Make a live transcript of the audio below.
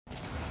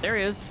There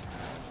he is.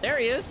 There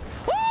he is.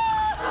 Woo!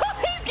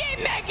 He's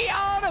getting Mickey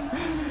on him.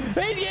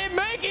 He's getting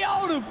Mickey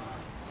on him.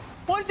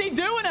 What is he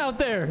doing out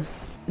there?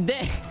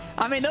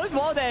 I mean, those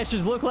wall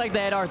dashers look like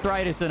they had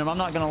arthritis in them. I'm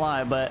not going to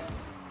lie, but...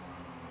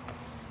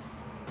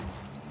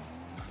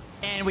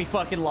 And we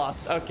fucking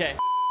lost. Okay.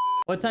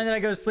 What time did I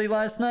go to sleep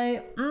last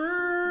night?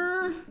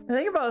 I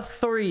think about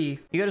 3.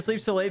 You go to sleep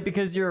so late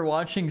because you were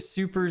watching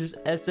Super's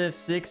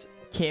SF6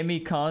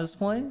 Cammy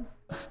cosplay?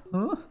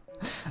 Huh?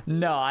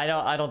 No,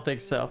 I don't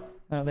think so.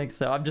 I don't think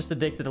so. I'm just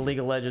addicted to League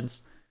of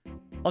Legends.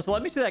 Also,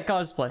 let me see that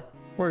cosplay.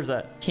 Where is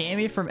that?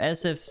 Cammy from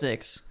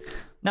SF6.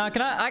 Now, I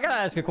gotta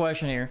ask a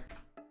question here.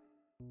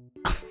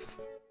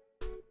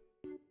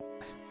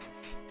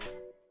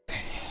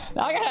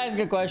 Now, I gotta ask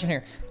a question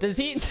here. Does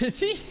he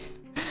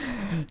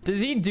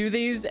do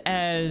these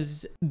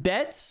as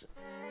bets,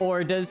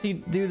 or does he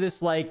do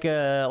this like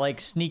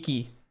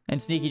Sneaky?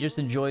 And Sneaky just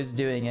enjoys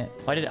doing it.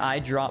 Why did I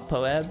drop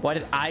Poeb? Why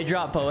did I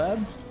drop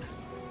Poeb?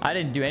 I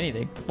didn't do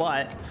anything.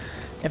 But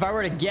if I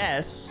were to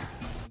guess,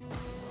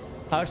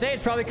 I would say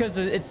it's probably because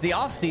it's the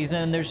off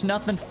season and there's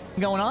nothing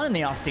going on in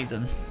the off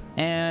season.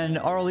 And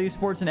RL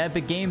Esports and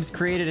Epic Games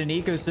created an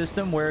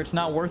ecosystem where it's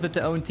not worth it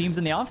to own teams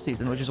in the off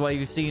season, which is why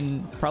you've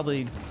seen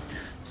probably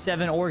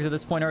 7 orgs at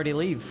this point already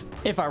leave.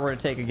 If I were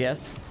to take a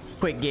guess.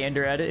 Quick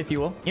gander at it, if you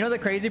will. You know, the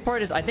crazy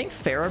part is I think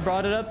Farah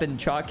brought it up in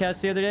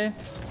Chalkcast the other day,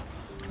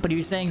 but he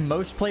was saying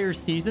most players'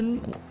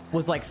 season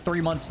was like 3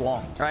 months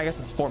long. Or I guess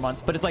it's 4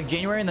 months, but it's like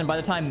January, and then by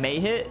the time May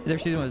hit, their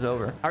season was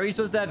over. How are you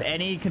supposed to have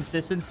any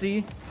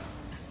consistency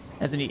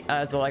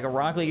as like a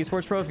Rocket League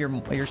Esports pro if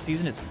your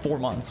season is 4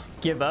 months?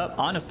 Give up,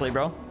 honestly,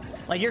 bro.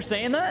 Like, you're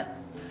saying that,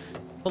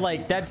 but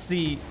like that's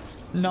the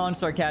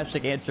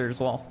non-sarcastic answer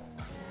as well.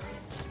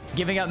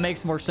 Giving up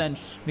makes more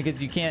sense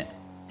because you can't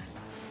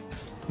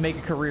make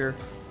a career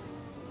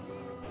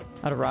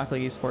out of Rocket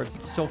League Esports.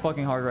 It's so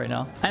fucking hard right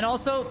now. And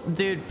also,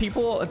 dude,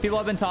 people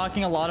have been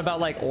talking a lot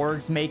about like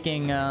orgs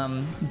making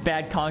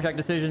bad contract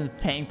decisions,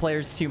 paying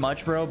players too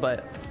much, bro,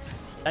 but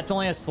that's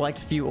only a select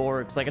few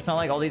orgs. Like, it's not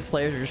like all these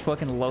players are just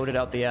fucking loaded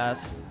out the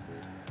ass.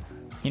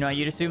 You know,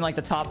 you'd assume like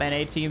the top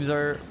NA teams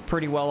are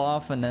pretty well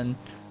off, and then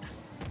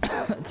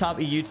top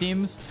EU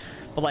teams,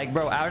 but like,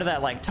 bro, out of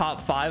that like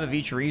top 5 of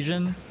each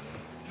region,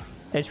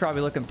 it's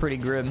probably looking pretty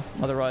grim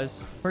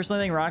otherwise. Personally,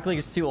 I think Rocket League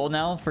is too old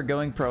now for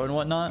going pro and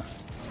whatnot.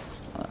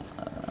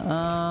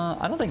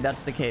 I don't think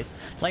that's the case.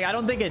 Like, I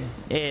don't think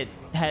it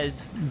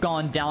has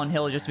gone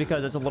downhill just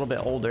because it's a little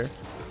bit older.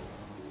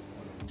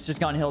 It's just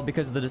gone hill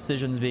because of the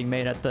decisions being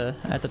made at the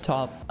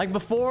top. Like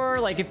before,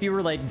 like if you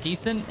were like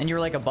decent and you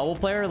were like a bubble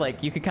player,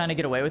 like you could kind of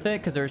get away with it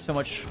because there's so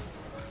much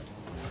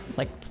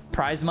like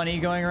prize money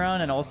going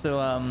around, and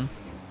also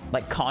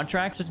like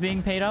contracts just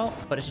being paid out,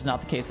 but it's just not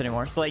the case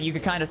anymore. So like you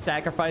could kind of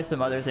sacrifice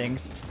some other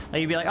things.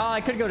 Like you'd be like, oh,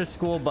 I could go to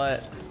school,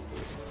 but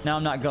now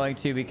I'm not going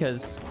to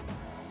because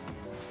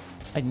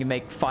I can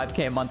make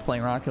 5K a month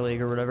playing Rocket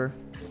League or whatever.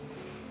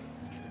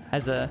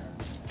 As a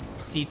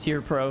C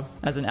tier pro,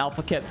 as an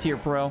alpha kept tier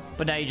pro,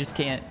 but now you just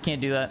can't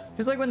do that.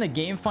 Because like when the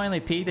game finally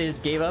peaked, they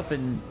just gave up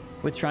and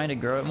with trying to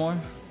grow it more.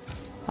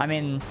 I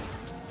mean,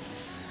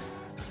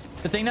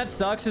 the thing that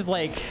sucks is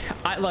like,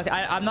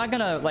 I'm not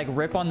gonna like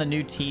rip on the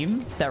new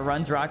team that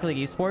runs Rocket League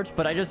Esports,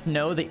 but I just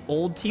know the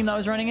old team that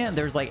was running it,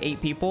 there's like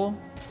 8 people,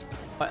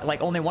 but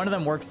like only one of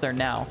them works there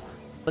now.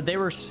 But they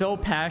were so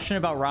passionate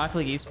about Rocket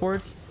League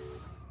Esports,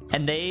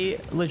 and they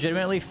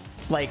legitimately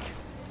like,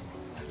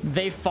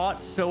 they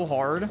fought so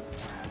hard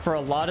for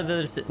a lot of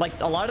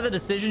the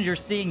decisions you're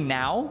seeing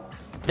now.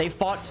 They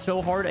fought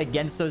so hard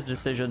against those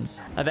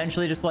decisions.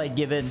 Eventually just like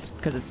give in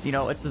because it's, you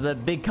know, it's the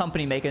big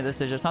company making the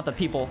decision. It's not the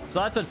people. So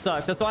that's what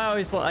sucks. That's why I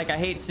always like, I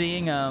hate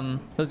seeing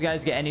those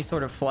guys get any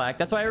sort of flack.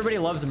 That's why everybody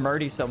loves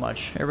Murdy so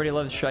much. Everybody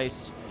loves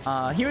Shice.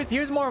 He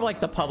was more of like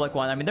the public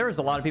one. I mean, there was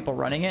a lot of people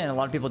running it and a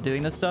lot of people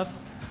doing this stuff,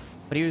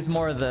 but he was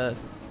more of the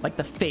like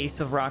the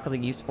face of Rocket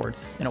League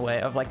Esports in a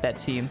way, of like that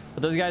team.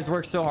 But those guys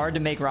worked so hard to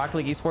make Rocket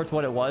League Esports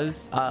what it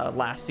was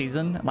last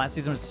season. Last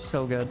season was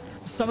so good.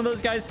 Some of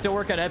those guys still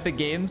work at Epic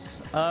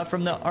Games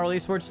from the RL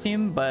Esports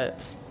team, but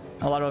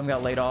a lot of them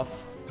got laid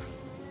off.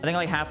 I think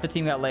like half the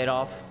team got laid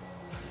off,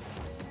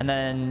 and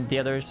then the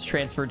others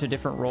transferred to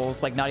different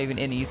roles, like not even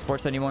in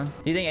esports anymore.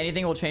 Do you think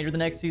anything will change with the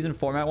next season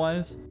format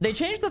wise? They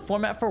changed the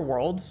format for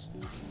Worlds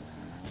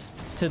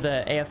to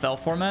the AFL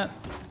format,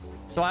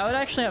 so I would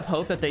actually have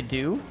hope that they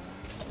do.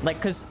 Like,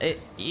 because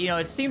it, you know,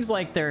 it seems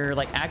like they're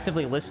like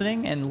actively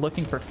listening and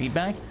looking for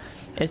feedback.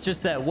 It's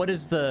just that what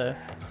is the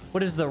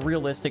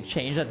realistic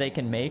change that they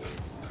can make?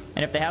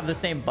 And if they have the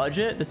same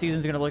budget, the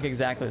season's gonna look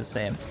exactly the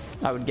same,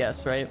 I would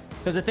guess, right?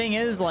 Because the thing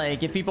is,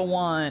 like, if people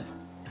want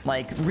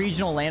like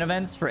regional LAN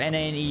events for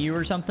NA and EU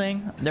or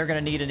something, they're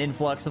gonna need an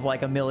influx of like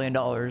 $1 million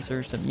or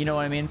some, you know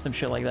what I mean, some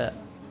shit like that,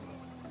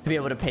 to be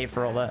able to pay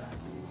for all that.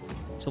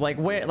 So like,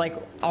 where, like,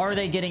 are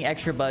they getting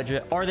extra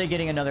budget? Are they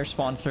getting another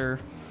sponsor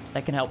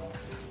that can help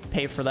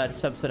pay for that,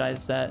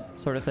 subsidize that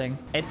sort of thing?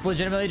 It's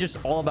legitimately just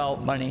all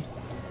about money.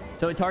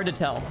 So it's hard to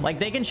tell. Like,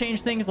 they can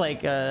change things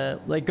like go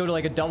to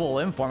like a double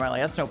limb format.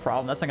 Like, that's no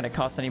problem. That's not going to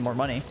cost any more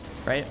money,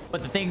 right?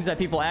 But the things that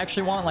people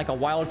actually want, like a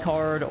wild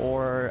card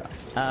or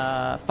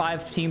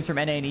 5 teams from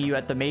NA and EU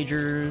at the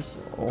majors,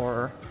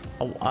 or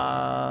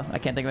I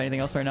can't think of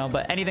anything else right now,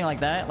 but anything like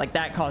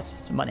that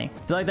costs money.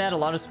 I feel like they had a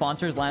lot of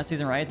sponsors last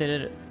season, right? They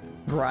did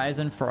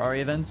Verizon,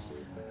 Ferrari events.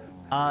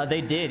 They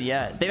did,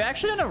 yeah. They've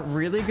actually done a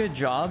really good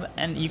job,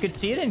 and you could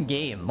see it in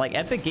game. Like,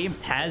 Epic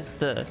Games has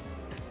the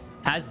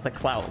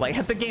clout. Like,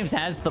 Epic Games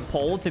has the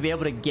pull to be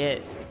able to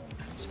get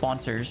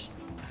sponsors,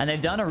 and they've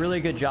done a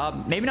really good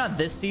job. Maybe not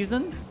this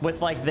season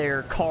with like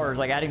their cars,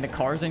 like adding the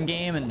cars in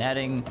game and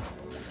adding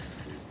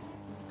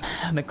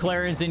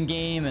McLarens in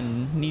game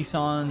and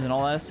Nissans and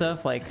all that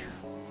stuff. Like,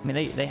 I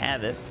mean, they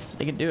have it.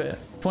 They can do it.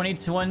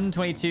 21,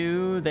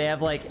 22, they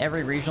have like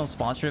every regional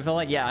sponsor to fill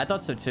it. Yeah, I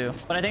thought so too.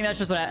 But I think that's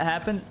just what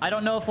happens. I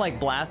don't know if like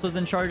Blast was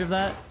in charge of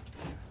that,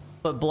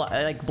 but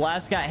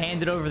Blast got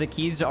handed over the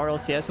keys to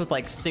RLCS with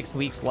like 6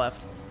 weeks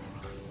left,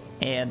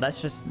 and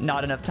that's just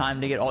not enough time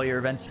to get all your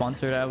events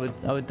sponsored. I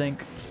would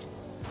think,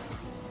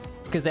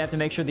 because they have to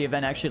make sure the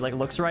event actually like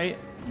looks right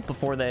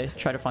before they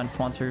try to find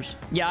sponsors.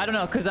 Yeah, I don't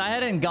know, because I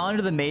hadn't gone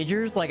to the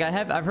majors. Like,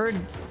 I've heard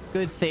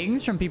good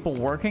things from people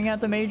working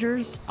at the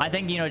majors. I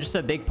think, you know, just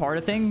a big part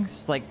of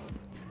things, like,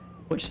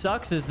 which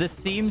sucks, is this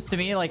seems to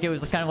me like it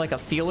was kind of like a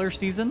feeler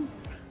season.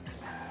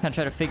 Kind of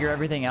try to figure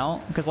everything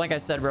out, because like I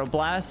said, bro,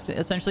 Blast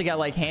essentially got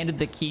like handed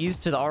the keys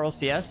to the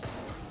RLCS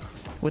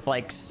with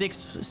like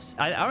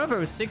I don't know if it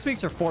was 6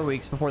 weeks or 4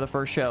 weeks before the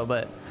first show,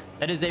 but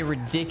that is a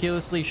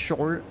ridiculously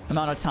short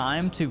amount of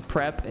time to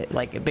prep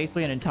like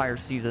basically an entire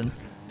season.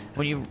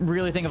 When you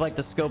really think of like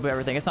the scope of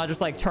everything, it's not just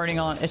like turning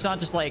on, it's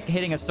not just like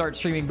hitting a start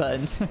streaming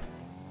button.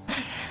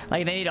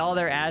 Like, they need all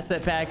their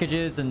asset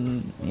packages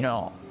and, you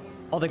know,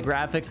 all the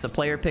graphics, the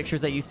player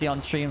pictures that you see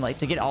on stream, like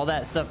to get all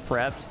that stuff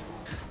prepped,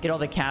 get all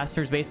the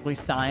casters basically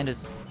signed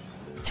as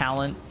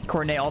talent,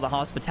 coordinate all the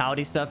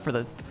hospitality stuff for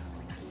the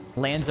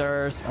lands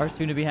are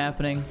soon to be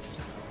happening.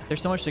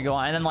 There's so much to go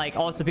on. And then like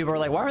also people are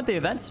like, why aren't the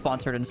events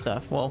sponsored and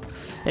stuff? Well,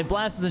 if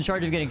Blast is in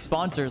charge of getting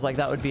sponsors, like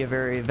that would be a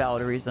very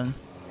valid reason.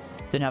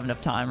 Didn't have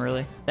enough time,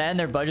 really. And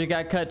their budget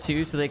got cut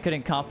too, so they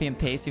couldn't copy and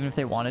paste even if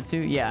they wanted to.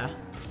 Yeah.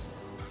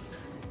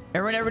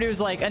 And when everybody was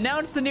like,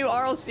 announce the new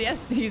RLCS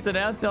season,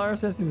 announce the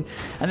RLCS season,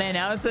 and they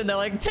announced it, and they're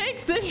like,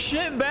 take this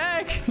shit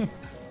back.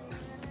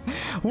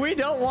 We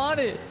don't want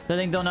it. I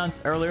think they'll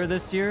announce earlier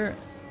this year.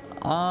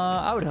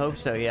 I would hope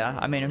so, yeah.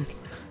 I mean,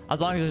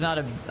 as long as there's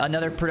not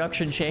another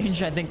production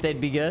change, I think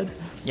they'd be good.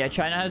 Yeah,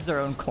 China has their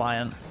own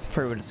client. I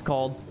forget what it's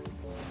called.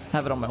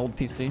 Have it on my old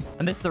PC.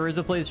 I missed the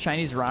Rizzo Plays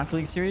Chinese Rocket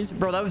League series.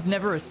 Bro, that was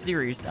never a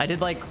series. I did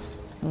like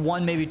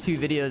 1, maybe 2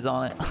 videos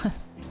on it.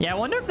 Yeah, I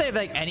wonder if they have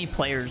like any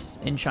players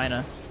in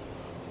China.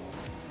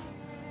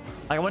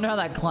 Like, I wonder how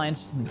that client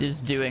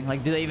is doing.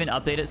 Like, do they even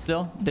update it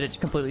still? Did it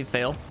completely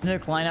fail? Did their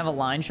client have a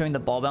line showing the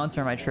ball bounce,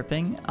 or am I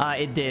tripping?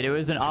 It did. It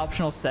was an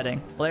optional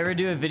setting. Will I ever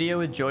do a video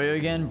with Joyo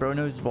again? Bro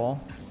knows ball.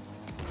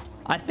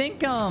 I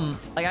think,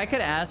 like, I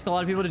could ask a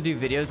lot of people to do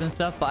videos and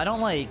stuff, but I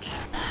don't like...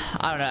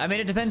 I don't know. I mean,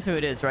 it depends who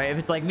it is, right? If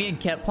it's like me and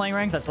Kep playing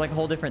ranked, that's like a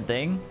whole different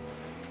thing.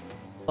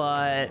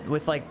 But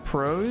with like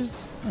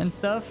pros and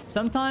stuff,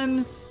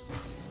 sometimes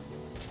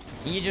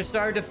you just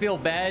start to feel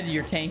bad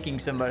you're tanking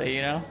somebody,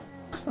 you know?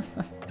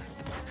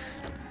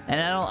 And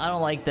I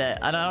don't like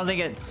that. I don't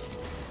think it's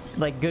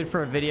like good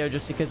for a video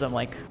just because I'm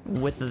like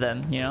with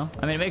them, you know?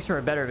 I mean, it makes for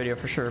a better video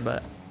for sure,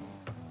 but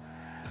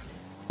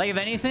like, if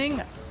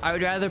anything, I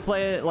would rather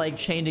play it like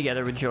chain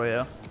together with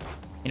Joyo.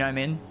 You know what I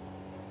mean?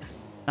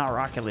 Not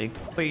Rocket League.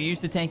 But you're used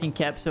to tanking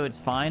Kep, so it's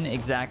fine.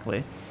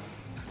 Exactly.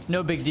 It's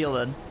no big deal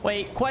then.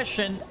 Wait,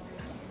 question.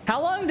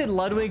 How long did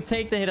Ludwig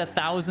take to hit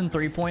 1,000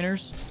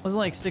 3-pointers? Was it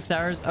like 6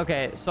 hours?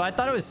 Okay, so I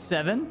thought it was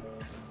 7.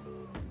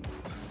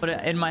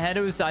 But in my head,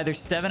 it was either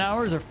 7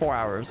 hours or 4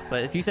 hours.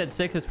 But if you said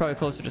 6, it's probably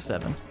closer to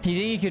 7. You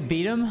think you could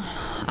beat him?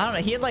 I don't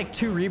know. He had like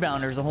 2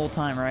 rebounders the whole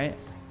time, right?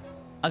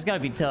 That's gotta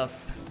be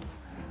tough.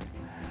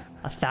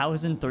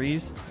 1,000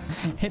 threes?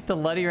 Hit the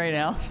Luddy right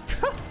now.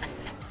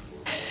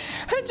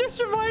 It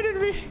just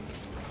reminded me.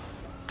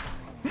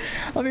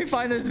 Let me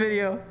find this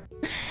video.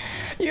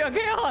 Yeah, okay,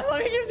 hold on.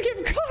 Let me just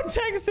give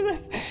context to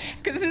this,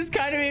 because this is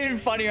kind of even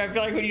funnier, I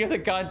feel like, when you know the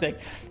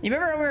context. You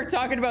remember when we were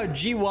talking about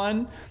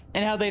G1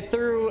 and how they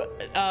threw,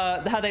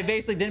 how they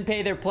basically didn't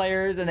pay their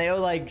players, and they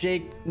owe like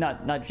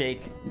not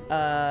Jake,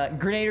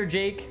 Grenader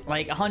Jake,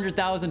 like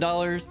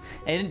 $100,000.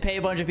 They didn't pay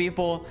a bunch of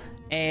people,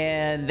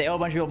 and they owe a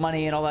bunch of people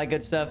money and all that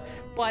good stuff.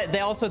 But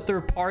they also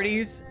threw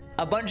parties,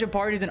 a bunch of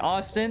parties in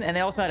Austin, and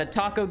they also had a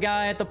taco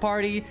guy at the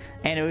party,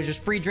 and it was just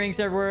free drinks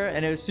everywhere,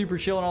 and it was super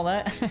chill and all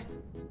that.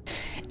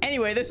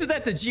 Anyway, this was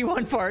at the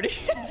G1 party.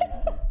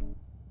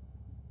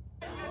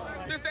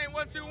 This ain't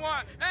what you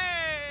want.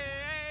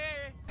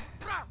 Hey,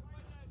 bro.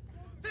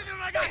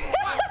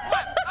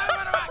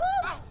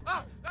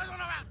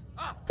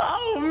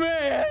 Oh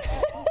man.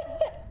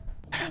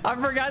 I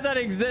forgot that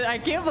exists. I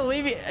can't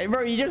believe it,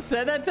 bro. You just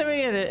said that to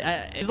me, and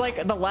it's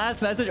like the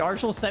last message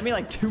Arshel sent me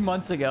like 2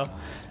 months ago.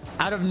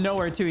 Out of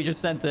nowhere too, he just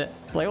sent it.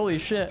 Like, holy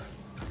shit.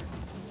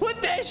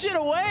 What the that shit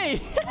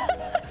away.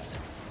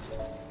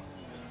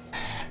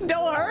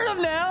 Don't hurt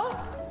him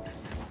now.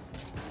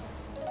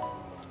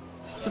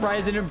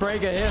 Surprised he didn't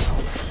break a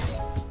hip.